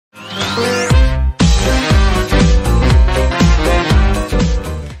Hey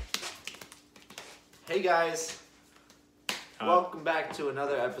guys, welcome back to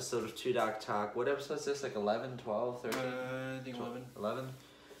another episode of 2DaacTalk. What episode is this? Like 11, 12, 13? I think 11. 11?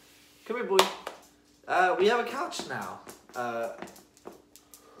 Come here, boy. We have a couch now.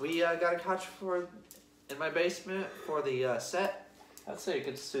 We got a couch in my basement for the set. I'd say it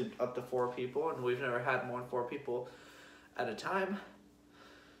could suit up to 4 people, and we've never had more than 4 people at a time.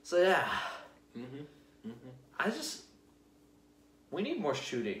 So yeah. We need more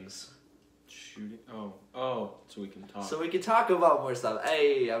shootings. Shooting? Oh, so we can talk. So we can talk about more stuff.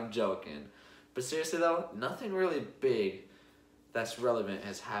 Hey, I'm joking. But seriously though, nothing really big that's relevant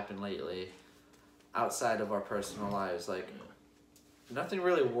has happened lately outside of our personal lives. Like, nothing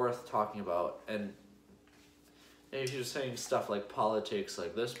really worth talking about. And if you're saying stuff like politics,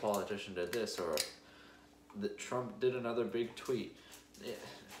 like this politician did this, or that Trump did another big tweet.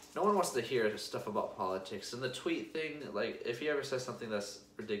 No one wants to hear stuff about politics. And the tweet thing, like, if he ever says something that's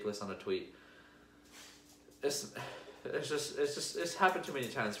ridiculous on a tweet, it's happened too many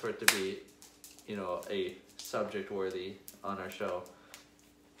times for it to be, a subject worthy on our show.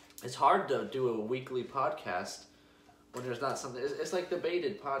 It's hard to do a weekly podcast when there's not something. It's like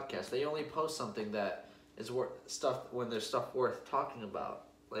debated podcast. They only post something that is worth stuff when there's stuff worth talking about.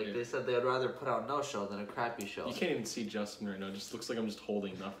 Like, they said they'd rather put out no show than a crappy show. You can't even see Justin right now. It just looks like I'm just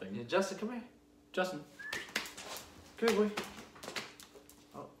holding nothing. Yeah, Justin, come here. Justin. Come here, boy.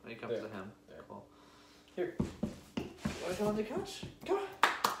 Oh, here comes to him. There. Cool. Here. You want to come on the couch? Come on.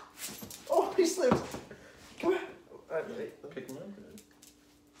 Oh, he slipped. Come on. Pick him up.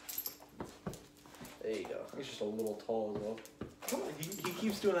 There you go. He's just a little tall as well. Come on. He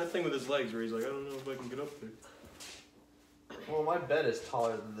keeps doing that thing with his legs where he's like, I don't know if I can get up there. Well, my bed is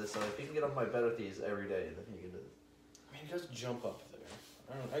taller than this, so if you can get on my bed with these every day, then you can do it. I mean, he does jump up there.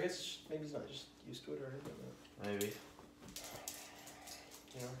 I don't know. I guess maybe he's not just used to it or anything. Maybe.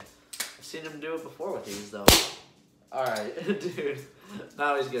 You know? I've seen him do it before with these, though. Alright, dude.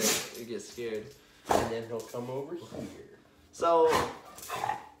 Now he's gonna get scared. And then he'll come over here. So...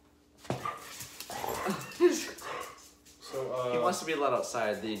 he wants to be let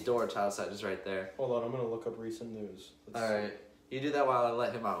outside. The door to outside is right there. Hold on, I'm gonna look up recent news. Alright. You do that while I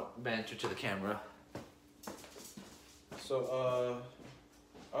let him out. Banter to the camera. So,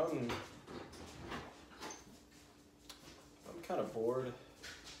 I'm kind of bored.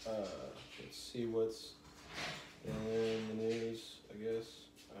 Let's see what's in the news, I guess.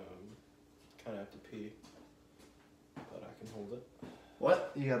 Kind of have to pee, but I can hold it.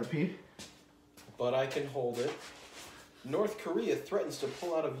 What? You gotta pee? But I can hold it. North Korea threatens to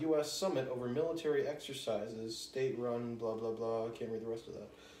pull out of U.S. summit over military exercises, state-run, blah, blah, blah. I can't read the rest of that.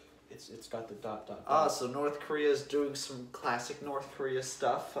 It's got the ... Ah, so North Korea is doing some classic North Korea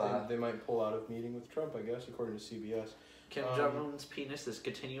stuff. They might pull out of meeting with Trump, I guess, according to CBS. Kim Jong-un's penis is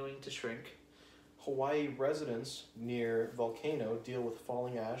continuing to shrink. Hawaii residents near volcano deal with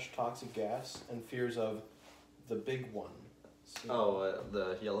falling ash, toxic gas, and fears of the big one.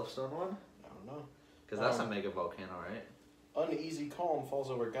 The Yellowstone one? I don't know. Because that's a mega volcano, right? Uneasy calm falls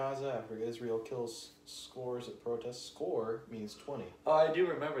over Gaza after Israel kills scores at protests. Score means 20. Oh, I do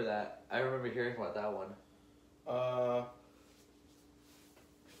remember that. I remember hearing about that one.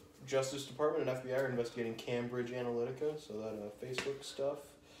 Justice Department and FBI are investigating Cambridge Analytica, so that Facebook stuff.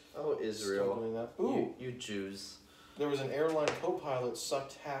 Oh, Israel. Still doing that. Ooh, you Jews. There was an airline co-pilot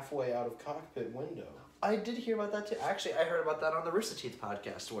sucked halfway out of cockpit window. I did hear about that too. Actually, I heard about that on the Rooster Teeth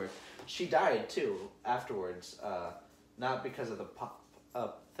podcast where she died too afterwards. Not because of the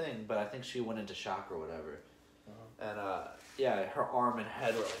pop-up thing, but I think she went into shock or whatever. And her arm and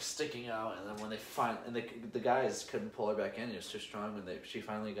head were like sticking out, and then when the guys couldn't pull her back in, it was too strong. When she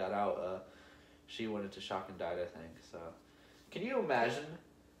finally got out, she went into shock and died, I think. So, can you imagine?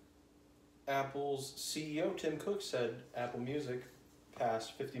 Apple's CEO Tim Cook said Apple Music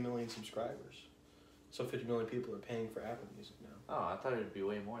passed 50 million subscribers. So 50 million people are paying for Apple Music now. Oh, I thought it would be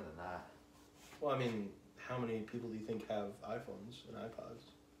way more than that. Well, I mean, how many people do you think have iPhones and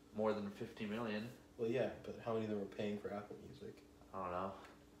iPods? More than 50 million. Well, yeah, but how many of them are paying for Apple Music? I don't know.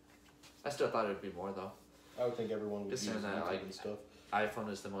 I still thought it would be more, though. I would think everyone would use YouTube and stuff. iPhone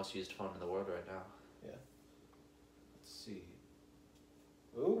is the most used phone in the world right now. Yeah. Let's see.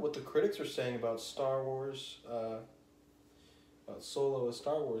 Ooh, what the critics are saying about Star Wars, about Solo, a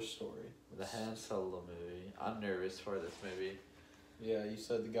Star Wars story. The Han Solo movie. I'm nervous for this movie. Yeah, you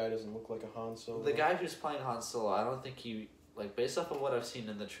said the guy doesn't look like a Han Solo. The guy who's playing Han Solo, I don't think he... Like, based off of what I've seen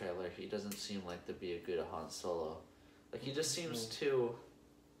in the trailer, he doesn't seem like to be a good Han Solo. Like, he just seems too...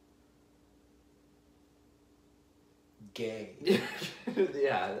 gay.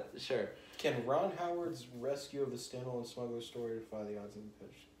 Yeah, sure. Can Ron Howard's rescue of the standalone smuggler story defy the odds and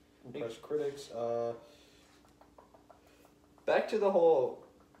pitch? Impress critics. Back to the whole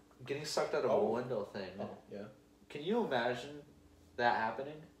getting sucked out of a window thing. Oh, yeah. Can you imagine that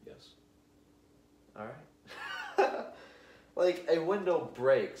happening? Yes. Alright. Like, a window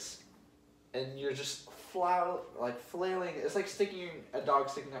breaks, and you're just flailing. It's like a dog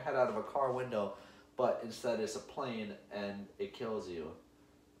sticking their head out of a car window, but instead it's a plane, and it kills you.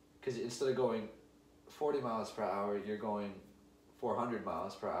 Because instead of going 40 miles per hour, you're going 400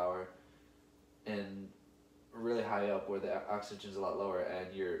 miles per hour, and really high up where the oxygen's a lot lower,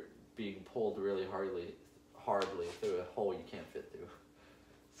 and you're being pulled really hardly through a hole you can't fit through.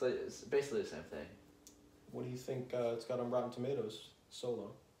 So it's basically the same thing. What do you think it's got on Rotten Tomatoes?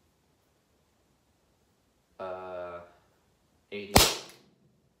 Solo. 80.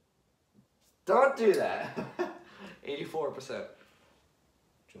 Don't do that. 84%. Would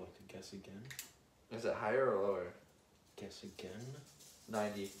you like to guess again? Is it higher or lower? Guess again.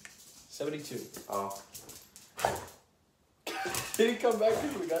 90. 72. Oh. Did he come back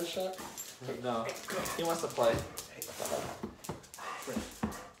because of the gunshot? No. He wants to play.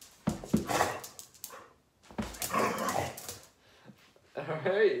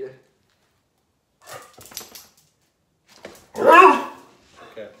 Alright.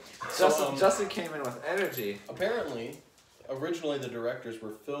 Okay. Justin came in with energy. Apparently, originally the directors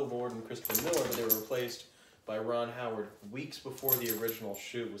were Phil Lord and Christopher Miller, but they were replaced by Ron Howard weeks before the original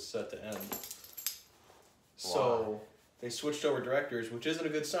shoot was set to end. So they switched over directors, which isn't a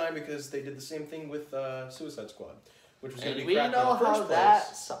good sign because they did the same thing with Suicide Squad, which was going to be crappy in the first place. We know how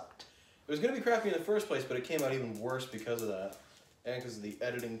that sucked. It was going to be crappy in the first place, but it came out even worse because of that, and because of the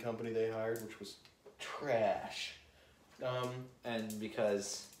editing company they hired, which was trash. And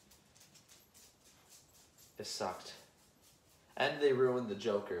because it sucked. And they ruined the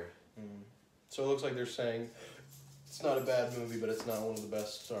Joker. So it looks like they're saying it's not a bad movie, but it's not one of the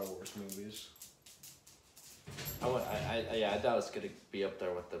best Star Wars movies. I doubt it's going to be up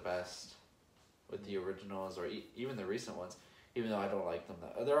there with the best, with the originals or even the recent ones. Even though I don't like them,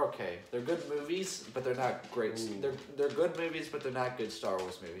 they're okay. They're good movies, but they're not great. They're good movies, but they're not good Star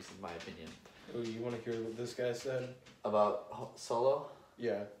Wars movies, in my opinion. Ooh, you want to hear what this guy said about Solo?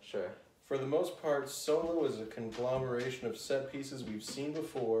 Yeah, sure. For the most part, Solo is a conglomeration of set pieces we've seen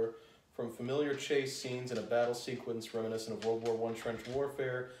before, from familiar chase scenes and a battle sequence reminiscent of World War I trench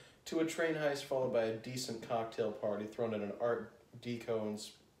warfare, to a train heist followed by a decent cocktail party thrown in an Art Deco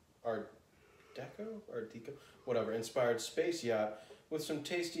inspired space yacht with some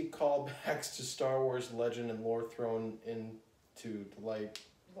tasty callbacks to Star Wars legend and lore thrown into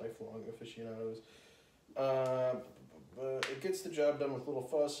lifelong aficionados. It gets the job done with little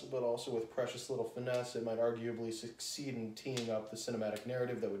fuss, but also with precious little finesse. It might arguably succeed in teeing up the cinematic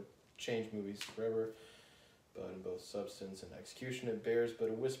narrative that would change movies forever. But in both substance and execution, it bears but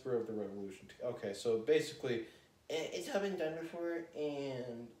a whisper of the revolution. Okay, so basically, it's all been done before,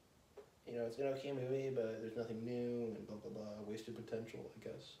 and it's an okay movie, but there's nothing new, and blah blah blah. Wasted potential, I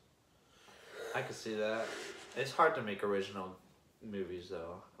guess. I could see that. It's hard to make original movies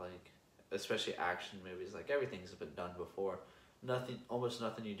though, like especially action movies. Like everything's been done before. Almost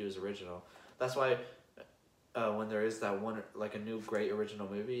nothing you do is original. That's why when there is that one like a new great original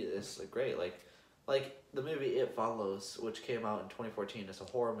movie, it's great. Like the movie It Follows, which came out in 2014, it's a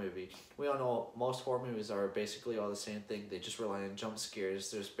horror movie. We all know most horror movies are basically all the same thing. They just rely on jump scares.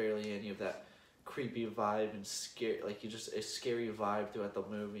 There's barely any of that creepy vibe and a scary vibe throughout the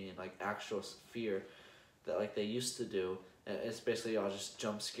movie and like actual fear that like they used to do. And it's basically all just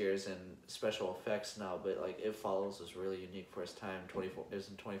jump scares and special effects now. But like It Follows was really unique for its time. It was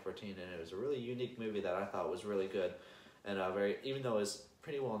in 2014, and it was a really unique movie that I thought was really good, and even though it's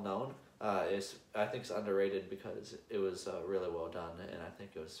pretty well known. I think it's underrated because it was really well done, and I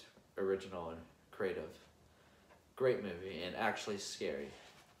think it was original and creative. Great movie and actually scary.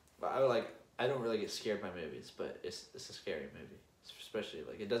 But I don't really get scared by movies, but it's a scary movie, especially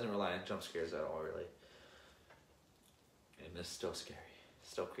it doesn't rely on jump scares at all really. And it's still scary,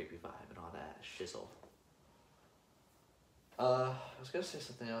 still creepy vibe and all that shizzle. I was gonna say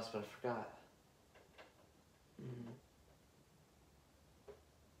something else, but I forgot.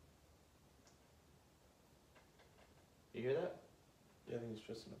 You hear that? Yeah, I think he's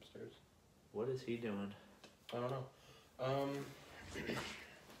just upstairs. What is he doing? I don't know. I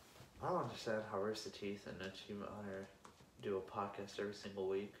don't understand how Rooster Teeth and Achievement Hunter do a podcast every single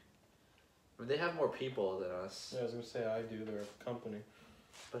week. I mean, they have more people than us. Yeah, I was gonna say I do. They're a company.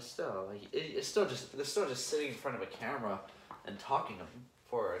 But still, they're still just sitting in front of a camera and talking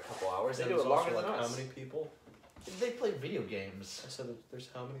for a couple hours. They do it longer than us. How many people? They play video games. I said that there's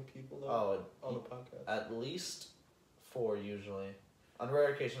how many people though Oh, on the podcast? at least 4 usually. On rare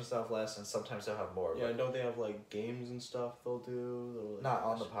occasions they'll have less, and sometimes they'll have more. Yeah, but don't they have like games and stuff they'll do? They'll, like, not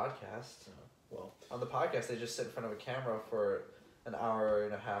on the podcast. Well, On the podcast, they just sit in front of a camera for an hour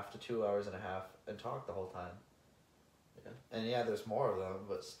and a half to 2 hours and a half and talk the whole time. Yeah. And yeah, there's more of them,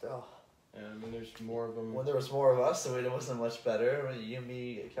 but still. yeah, I mean, there's more of them. When there was more of us, so it wasn't much better. When you,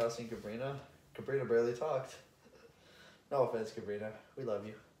 me, Kelsey, and Cabrina. Cabrina barely talked. No offense, Cabrina. We love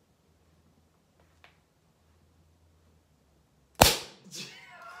you.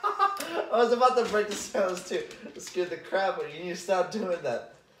 I was about to break the sounds too. It scared the crap out of you. You need to stop doing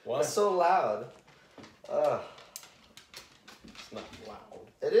that. What? It's so loud. It's not loud.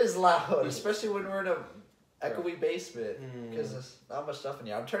 It is loud, especially when we're in a echoey basement. Mm. Because there's not much stuff in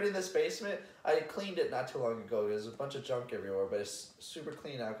here. I'm turning this basement. I cleaned it not too long ago. There's a bunch of junk everywhere, but it's super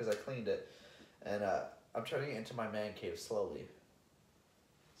clean now because I cleaned it. And I'm turning it into my man cave slowly.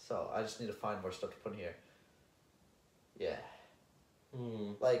 So I just need to find more stuff to put in here. Yeah.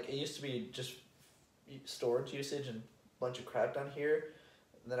 Hmm. Like, it used to be just storage usage and a bunch of crap down here.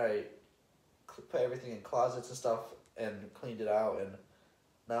 And then I put everything in closets and stuff and cleaned it out. And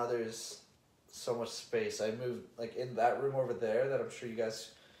now there's so much space. I moved, like, in that room over there that I'm sure you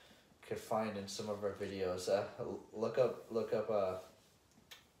guys could find in some of our videos. Look up,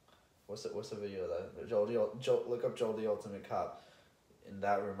 what's the video of that? Look up Joel the Ultimate Cop in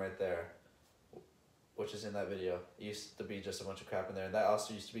that room right there, which is in that video. It used to be just a bunch of crap in there, and that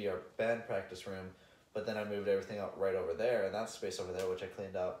also used to be our band practice room, but then I moved everything out right over there, and that space over there, which I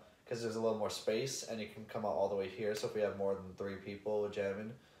cleaned out, because there's a little more space, and you can come out all the way here, so if we have more than 3 people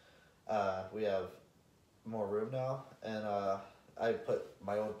jamming, we have more room now, and I put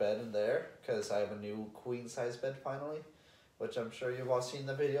my own bed in there, because I have a new queen-size bed finally, which I'm sure you've all seen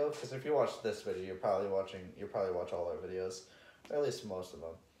the video, because if you watch this video, you'll probably watch all our videos, or at least most of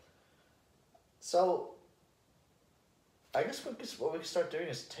them. So, I guess what we can start doing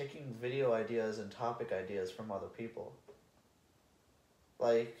is taking video ideas and topic ideas from other people.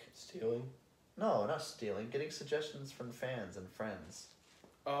 Like... Stealing? No, not stealing. Getting suggestions from fans and friends.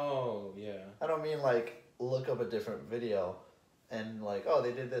 Oh, yeah. I don't mean, like, look up a different video and, like, oh,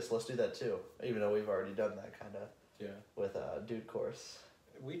 they did this, let's do that too. Even though we've already done that, kind of. Yeah. With Dude Course.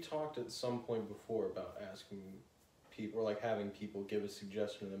 We talked at some point before about asking people, or like having people give a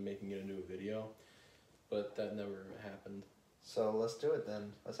suggestion and then making it into a video, but that never happened. So let's do it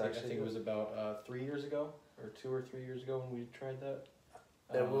then. I think it was about 3 years ago, or 2 or 3 years ago when we tried that.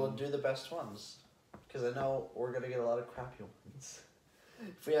 Then we'll do the best ones, because I know we're gonna get a lot of crappy ones.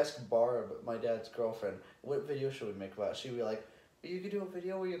 If we ask Barb, my dad's girlfriend, what video should we make about it? She'd be like, you could do a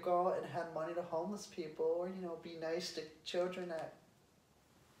video where you go out and hand money to homeless people, or, you know, be nice to children at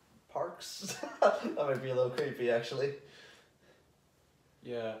parks. That might be a little creepy, actually.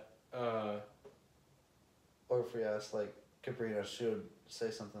 Yeah. Or if we ask, like, Cabrina, she would say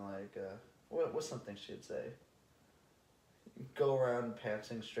something like, what's something she'd say? Go around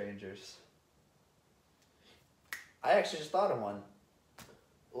pantsing strangers. I actually just thought of one.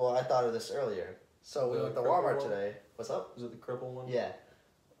 Well, I thought of this earlier. So we went to Walmart today. What's up? Was it the cripple one? Yeah.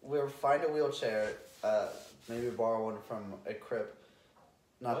 We'll find a wheelchair, maybe borrow one from a crip.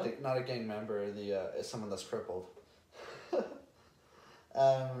 Not a gang member, it's someone that's crippled.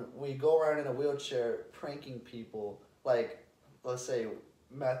 We go around in a wheelchair pranking people. Like, let's say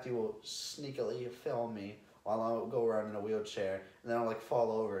Matthew will sneakily film me while I'll go around in a wheelchair, and then I'll, like,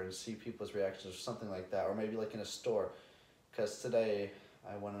 fall over and see people's reactions or something like that. Or maybe, like, in a store. Because today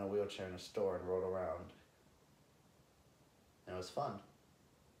I went in a wheelchair in a store and rode around. And it was fun.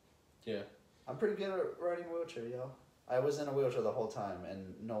 Yeah. I'm pretty good at riding a wheelchair, yo. I was in a wheelchair the whole time,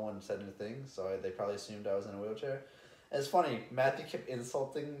 and no one said anything, so they probably assumed I was in a wheelchair. And it's funny, Matthew kept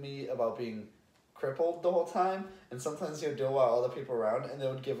insulting me about being crippled the whole time, and sometimes he would do it while other people around, and they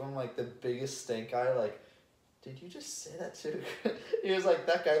would give him, like, the biggest stink eye, like, did you just say that too? He was like,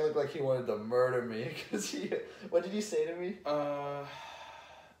 that guy looked like he wanted to murder me, because he... What did he say to me? Oh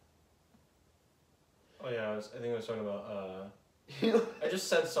yeah, I think I was talking about, I just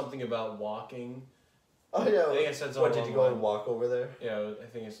said something about walking. Oh yeah, I think I said something. What, did you go and walk over there? Yeah, I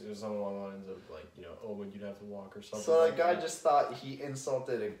think it was something along the lines of, like, you know, oh, would you have to walk or something. So that guy just thought he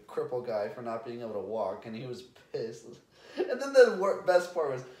insulted a crippled guy for not being able to walk, and he was pissed. And then the best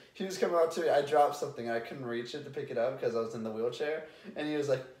part was, he was coming out to me, I dropped something, and I couldn't reach it to pick it up because I was in the wheelchair, and he was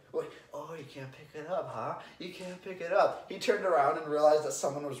like, wait, oh, you can't pick it up, huh? You can't pick it up. He turned around and realized that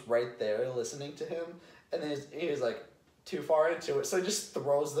someone was right there listening to him, and then he was like, too far into it, so he just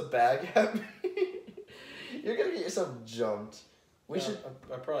throws the bag at me. You're gonna get yourself jumped.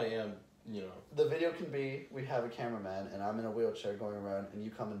 I probably am you know. The video can be, we have a cameraman, and I'm in a wheelchair going around, and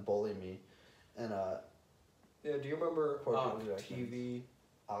you come and bully me, and Yeah, do you remember Poor TV?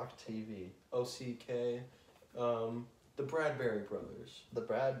 TV. OCK, the Bradbury brothers.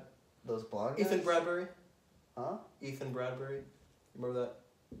 Those blonde guys? Ethan Bradbury? Huh? Ethan Bradbury? Remember that?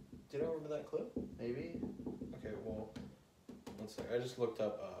 Do you remember that clip? Maybe. Okay, well, one sec. I just looked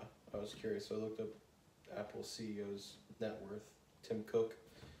up, I was curious, so I looked up Apple CEO's net worth, Tim Cook.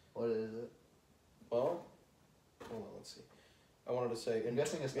 What is it? Well, hold on, let's see. I wanted to say... I'm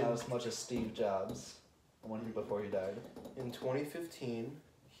guessing it's not as much as Steve Jobs, before he died. In 2015,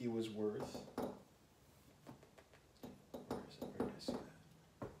 he was worth... Where did I see that?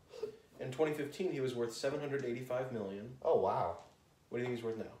 In 2015, he was worth $785 million. Oh, wow. What do you think he's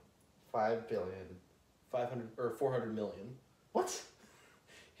worth now? $5 billion. 400 million. What?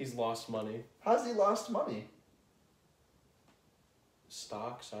 He's lost money. How's he lost money?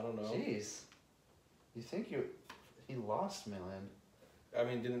 Stocks, I don't know. Jeez. You think he lost million? I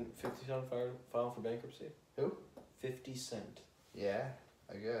mean, didn't 50 Cent file for bankruptcy? Who? 50 Cent. Yeah,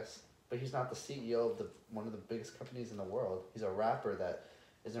 I guess. But he's not the CEO of one of the biggest companies in the world. He's a rapper that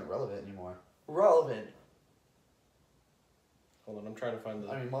isn't relevant anymore. Relevant! Hold on, I'm trying to find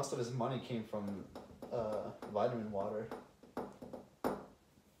the... I mean, most of his money came from vitamin water.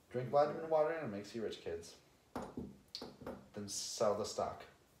 Drink vitamin water and it makes you rich, kids. Then sell the stock.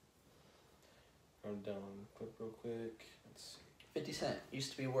 I'm down clip real quick. Let's see. 50 Cent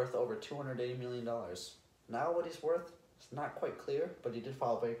used to be worth over $280 million. Now what he's worth is not quite clear, but he did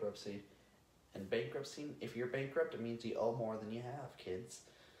file bankruptcy. And bankruptcy, if you're bankrupt, it means you owe more than you have, kids.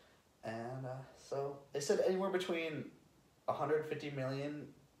 And so they said anywhere between 150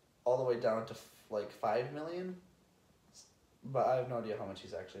 million all the way down to like 5 million. But I have no idea how much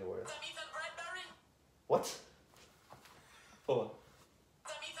he's actually worth. What? Hold on.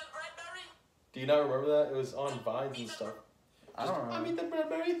 Do you not remember that? It was on Vines and stuff. I don't remember. I'm Ethan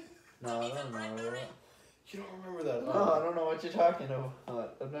Bradbury. No, I don't remember that. You don't remember that? No, I don't know what you're talking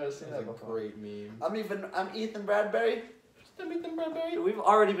about. I've never seen that That's a before. great meme. I'm Ethan Bradbury. I'm Ethan Bradbury. We've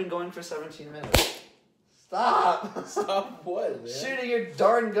already been going for 17 minutes. Stop! Stop what, man? Shooting your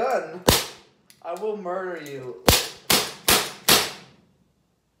darn gun. I will murder you.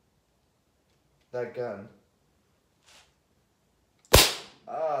 That gun.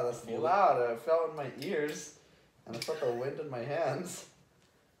 Ah, that's loud. It felt in my ears. And I felt the wind in my hands.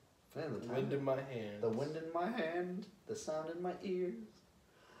 Man, the wind in my hand. The wind in my hand. The sound in my ears.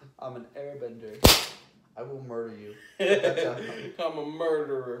 I'm an airbender. I will murder you. I'm a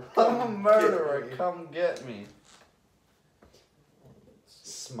murderer. I'm a murderer. Come get me.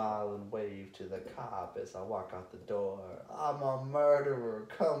 Smile and wave to the cop as I walk out the door. I'm a murderer.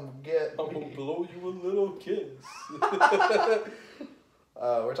 Come get me. I'm gonna blow you a little kiss.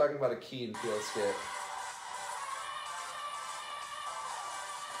 We're talking about a Key and Peele skit.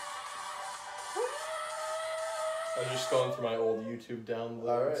 I was just going through my old YouTube downloads.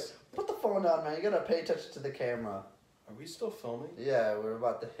 Alright. Put the phone down, man. You gotta pay attention to the camera. Are we still filming? Yeah, we're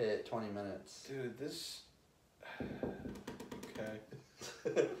about to hit 20 minutes. Dude, this... Okay.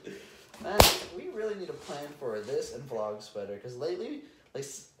 Man, we really need a plan for this and vlogs better. Because lately, like,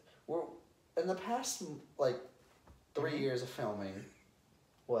 we're... In the past, like, 3 years of filming...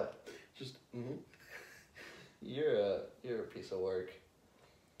 What? Just, You're a piece of work.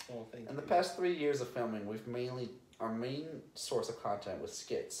 Oh, thank you. In the past 3 years of filming, our main source of content was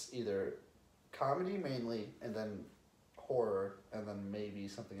skits. Either comedy mainly, and then horror, and then maybe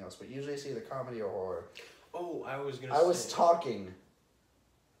something else. But usually it's either comedy or horror. Oh, I was talking.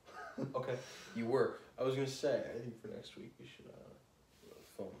 Okay, you were. I was gonna say, I think for next week we should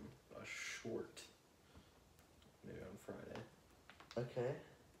film a short. Maybe on Friday. Okay.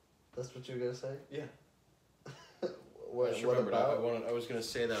 That's what you were gonna say? Yeah. What about? I was gonna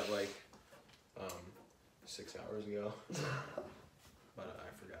say that like 6 hours ago, but I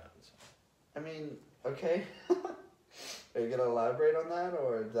forgot. So. I mean, okay. Are you gonna elaborate on that,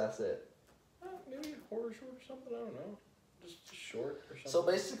 or that's it? Maybe a horror short or something. I don't know. Just short or something. So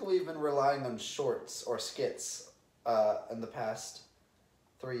basically, we've been relying on shorts or skits in the past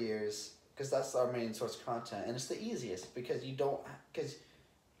 3 years because that's our main source of content, and it's the easiest because you don't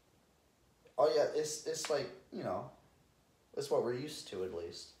it's like, you know, it's what we're used to at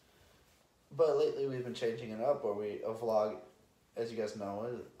least. But lately we've been changing it up where a vlog, as you guys know,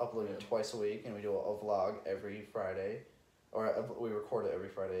 is uploaded twice a week, and we do a vlog every Friday, or we record it every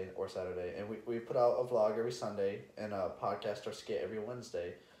Friday or Saturday, and we put out a vlog every Sunday and a podcast or skit every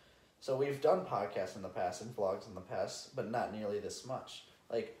Wednesday. So we've done podcasts in the past and vlogs in the past, but not nearly this much.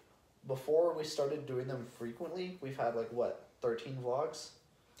 Like, before we started doing them frequently, we've had 13 vlogs?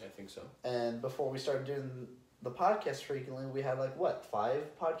 I think so. And before we started doing the podcast frequently, we had like what,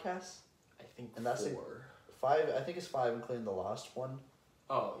 5 podcasts? I think And that's 4. 5. I think it's 5, including the lost one.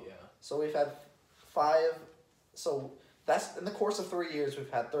 Oh yeah. So we've had 5. So that's in the course of 3 years, we've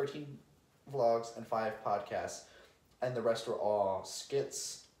had 13 vlogs and 5 podcasts, and the rest were all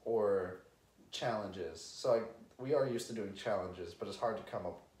skits or challenges. So we are used to doing challenges, but it's hard to come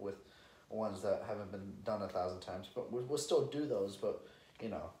up with ones that haven't been done 1,000 times. But we'll still do those. But you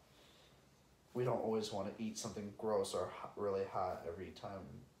know, we don't always want to eat something gross or really hot every time.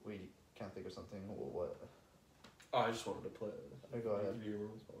 We can't think of something. What? Oh, I just wanted to play it. Go ahead. Don't you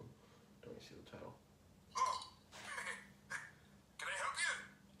see the title? Can I help you?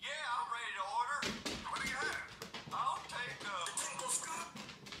 Yeah, I'm ready to order. What do you have? I'll take the tingle scoop.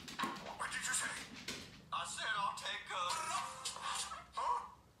 What did you say? I said I'll take huh?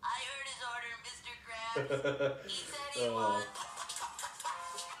 I heard his order, Mr. Krabs. He said he wants...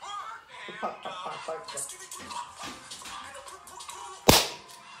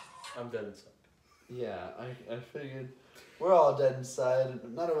 I'm dead inside. Yeah, I figured. We're all dead inside.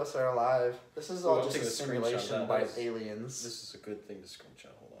 None of us are alive. This is all Well, just a taking a screenshot simulation of by that. aliens. This is a good thing to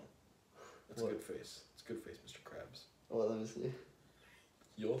screenshot. Hold on. That's What? a good face. It's a good face, Mr. Krabs. Well, let me see.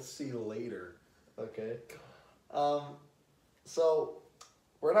 You'll see later. Okay. So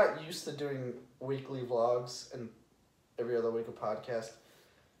we're not used to doing weekly vlogs and every other week a podcast.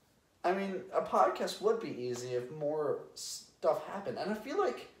 I mean, a podcast would be easy if more stuff happened, and I feel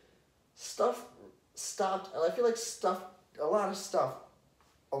like stuff stopped. I feel like a lot of stuff,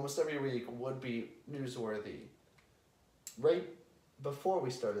 almost every week would be newsworthy. Right before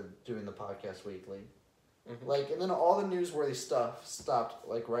we started doing the podcast weekly, Mm-hmm. and then all the newsworthy stuff stopped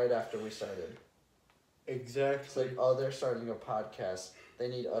like right after we started. It's Exactly. like, oh, they're starting a podcast. They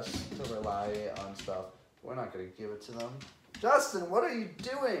need us to rely on stuff. We're not gonna give it to them. Justin, what are you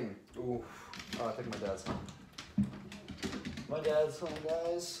doing? Ooh. Oh, I think my dad's home. My dad's home,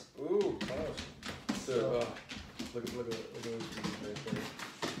 guys. Ooh. Oh. So, look at those right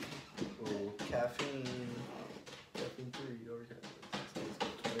there. Ooh. Caffeine. Caffeine free.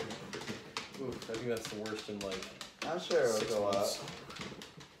 Ooh, I think that's the worst in like I'm sure it'll 6 go up. months.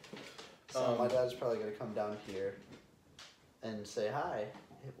 So my dad's probably gonna come down here and say hi.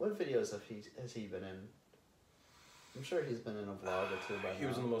 What videos has he been in? I'm sure he's been in a vlog or two by He now.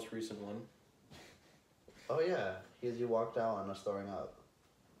 was in the most recent one. Oh yeah, you walked out on us throwing up.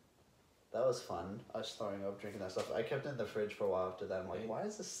 That was fun. Us throwing up, drinking that stuff. I kept it in the fridge for a while after that. I'm like, why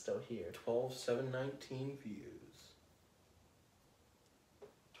is this still here? 12,719 views.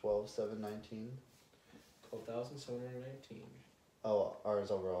 12,719. 12,719. Oh,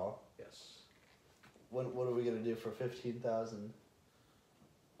 ours overall. Yes. What are we gonna do for 15,000?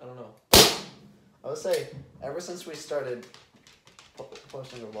 I don't know. I would say ever since we started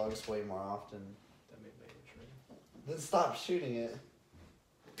posting our vlogs way more often, That made my image ring. then stop shooting it.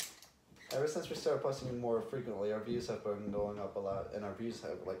 Ever since we started posting more frequently, our views have been going up a lot, and our views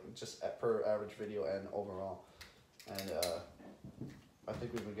have just per average video and overall, and I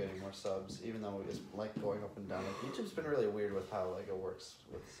think we've been getting more subs, even though it's going up and down. Like YouTube's been really weird with how it works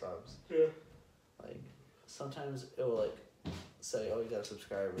with subs. Yeah. Like sometimes it will say, "Oh, you got a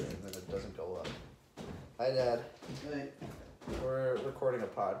subscriber," and then it doesn't go up. Hi, Dad. Hey. We're recording a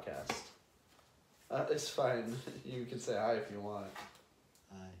podcast. It's fine. You can say hi if you want.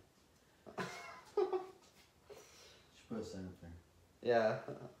 Hi. Should put a sign up there.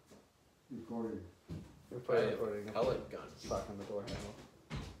 Yeah. Recording. We're probably recording. Pellet guns. Lock on the door handle.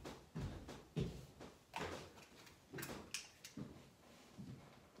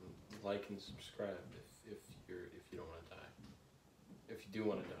 Like and subscribe if you don't want to die. If you do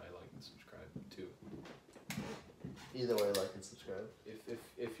want to die, like and subscribe too. Either way, like and subscribe.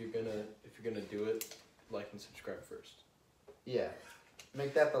 If you're gonna do it, like and subscribe first. Yeah.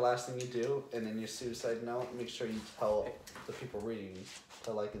 Make that the last thing you do, and in your suicide note, make sure you tell the people reading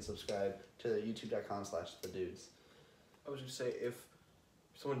to like and subscribe to the youtube.com/thedudes. I was gonna say if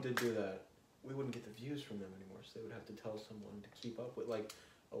someone did do that, we wouldn't get the views from them anymore. So they would have to tell someone to keep up with like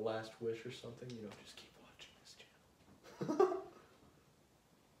a last wish or something. You know, just keep watching this channel.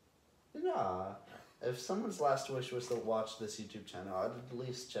 Nah. If someone's last wish was to watch this YouTube channel, I'd at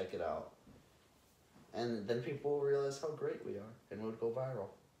least check it out. And then people will realize how great we are, and it would go viral.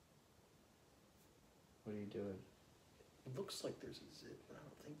 What are you doing? It looks like there's a zip, but I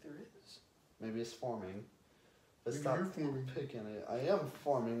don't think there is. Maybe it's forming. But Maybe stop you're forming. picking it. I am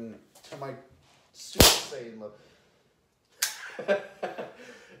forming to my super saiyan look. I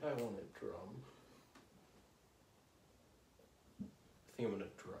want a drum. I think I'm gonna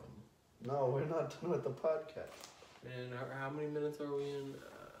drum. No, we're not done with the podcast. Man, how many minutes are we in?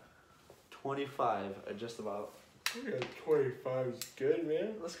 25 are just about. Yeah, 25 is good,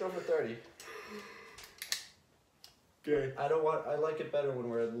 man. Let's go for 30. Okay. I like it better when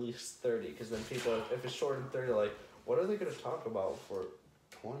we're at least 30, because then people, if it's shorter than 30, like, what are they going to talk about for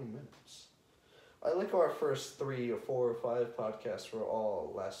 20 minutes? I like our first 3 or 4 or 5 podcasts were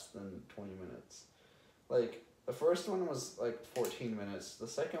all less than 20 minutes. Like, the first one was like 14 minutes. The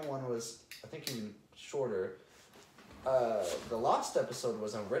second one was, I think, even shorter. The last episode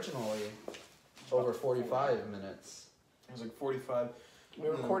was originally over 45 minutes. It was like 45. We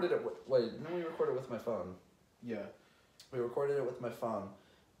recorded it. Didn't we record it with my phone? Yeah. We recorded it with my phone,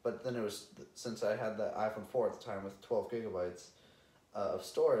 but then it was, since I had the iPhone 4 at the time with 12 gigabytes of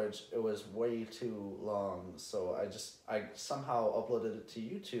storage, it was way too long. So I somehow uploaded it to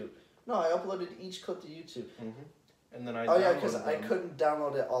YouTube. No, I uploaded each clip to YouTube. Mm-hmm. And then I. Oh yeah, because I couldn't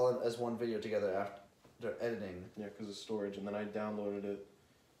download it all as one video together after editing. Yeah, because of storage, and then I downloaded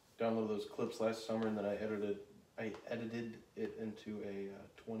those clips last summer, and then I edited it into a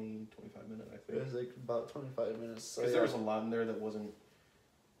 20, 25 minute, I think. It was like about 25 minutes. So Because there was a lot in there that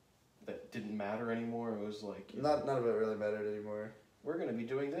didn't matter anymore. It was like none of it really mattered anymore. We're gonna be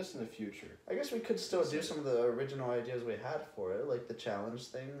doing this in the future. I guess we could still do some of the original ideas we had for it, like the challenge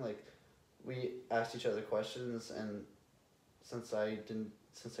thing. Like, we asked each other questions, and since I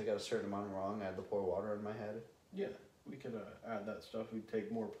got a certain amount wrong, I had to pour water in my head. Yeah, we could add that stuff. We'd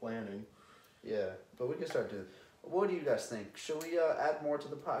take more planning. Yeah, but we can start doing. What do you guys think? Should we add more to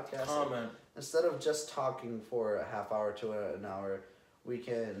the podcast? Comment. Instead of just talking for a half hour to an hour, we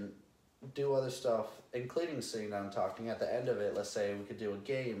can do other stuff, including sitting down and talking. At the end of it, let's say we could do a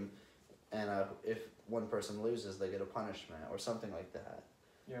game, and if one person loses, they get a punishment or something like that.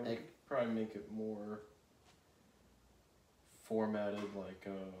 Yeah, we could probably make it more formatted, like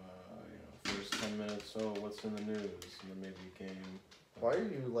first 10 minutes. So what's in the news, and then maybe a game. Why are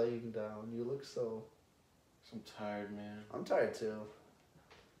you laying down? You look so. I'm tired, man. I'm tired too.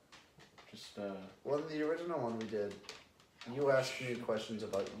 Just Well, the original one we did, you asked me questions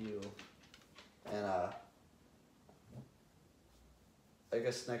about you, and I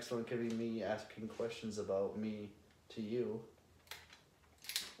guess next one could be me asking questions about me to you.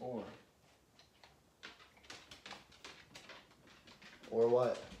 or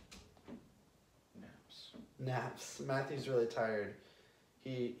what? naps. Naps. Matthew's really tired.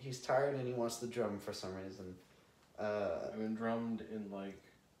 He's tired and he wants to drum for some reason. I haven't drummed in like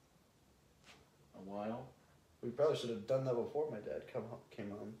a while. We probably should have done that before my dad came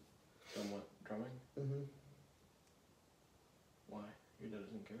home. Done what? Drumming? Mhm. Why? Your dad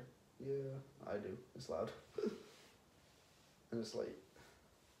doesn't care? Yeah, I do. It's loud. And it's late.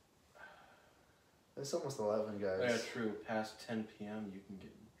 It's almost 11, guys. Yeah, true. Past 10 p.m. you can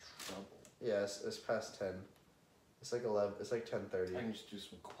get in trouble. Yeah, it's past 10. It's like 11. It's like 10:30. I can just do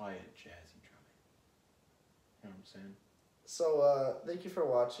some quiet jazzy drumming. You know what I'm saying? So, thank you for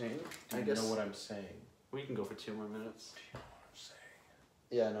watching. Do you know what I'm saying? We can go for 2 more minutes. Do you know what I'm saying?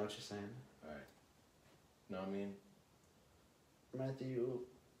 Yeah, I know what you're saying. Alright. Know what I mean? Matthew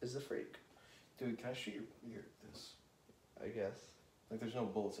is a freak, Dude, can I shoot your this? I guess. Like, there's no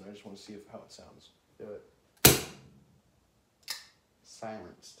bullets in it. I just want to see how it sounds. Do it.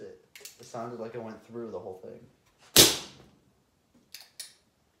 Silenced it. It sounded like it went through the whole thing.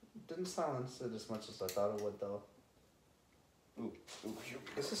 Didn't silence it as much as I thought it would, though. Ooh.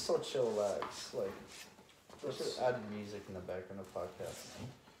 This is so chillax. Like, we should add music in the background of podcasts.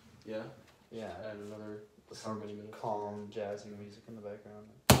 Yeah? Yeah. Add another Some many minutes? calm, jazzy music in the background.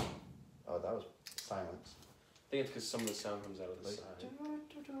 Oh, that was silence. I think it's because some of the sound comes out of the Like, side.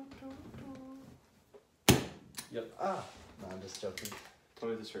 Yep. Ah, no, I'm just joking. Tell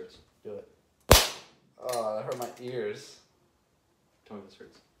me if this hurts. Do it. Oh, that hurt my ears. Tell me if this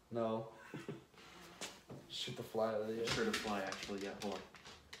hurts. No. Shoot the fly out of the air. Sure to fly, actually. Yeah, hold on.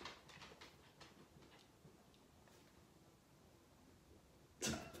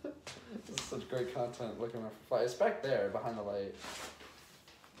 This is such great content looking for fly. It's back there behind the light.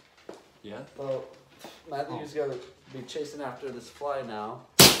 Yeah? Well, Matthew's gonna be chasing after this fly now.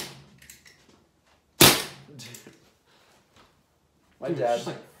 My Dude, dad. just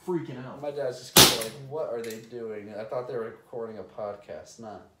like freaking out. My dad's just kinda like, what are they doing? I thought they were recording a podcast,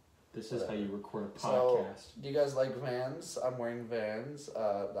 not. This is how you record a So, podcast. do you guys like Vans? I'm wearing Vans,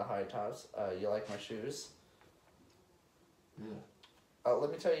 the high tops. You like my shoes? Yeah.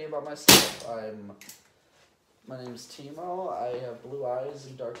 Let me tell you about myself. My name's Timo. I have blue eyes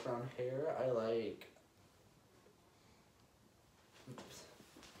and dark brown hair. I like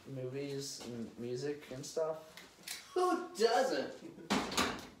movies and music and stuff. Who doesn't?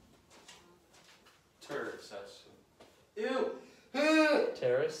 Turds, that's... Ew!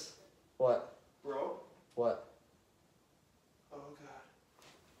 Terrace? What? Bro? What? Oh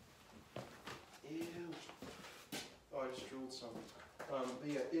god. Ew. Oh, I just drooled some. But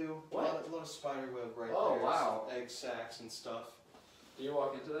yeah, ew. What? A lot of spider web right Oh, there. wow. Some egg sacs and stuff. Did you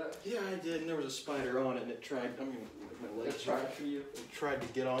walk into that? Yeah, I did, and there was a spider on it, and it tried, my legs It tried for you. It tried to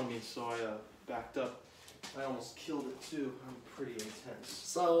get on me, so I backed up. I almost killed it too. I'm pretty intense.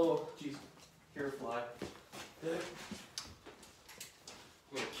 So, Jeez, here, fly. I'm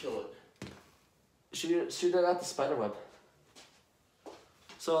gonna kill it. shoot it at the spider web.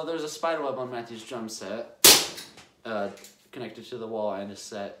 So there's a spider web on Matthew's drum set, connected to the wall and his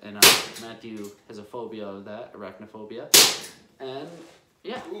set, and Matthew has a phobia of that, arachnophobia, and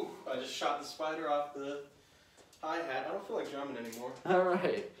yeah. Ooh, I just shot the spider off the hi-hat. I don't feel like drumming anymore. All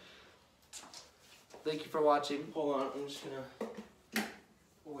right. Thank you for watching. Hold on, I'm just gonna...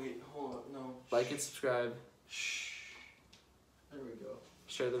 Wait, hold on, no. Like and subscribe. Shh. There we go.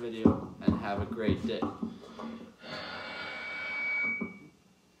 Share the video, and have a great day.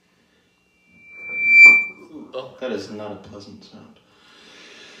 Ooh, oh, that is not a pleasant sound.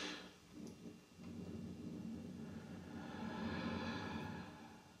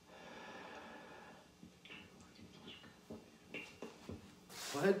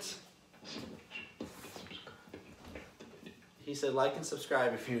 What? He said like and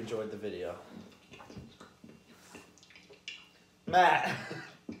subscribe if you enjoyed the video. Matt!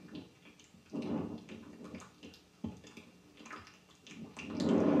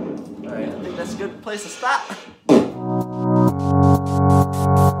 Alright, I think that's a good place to stop.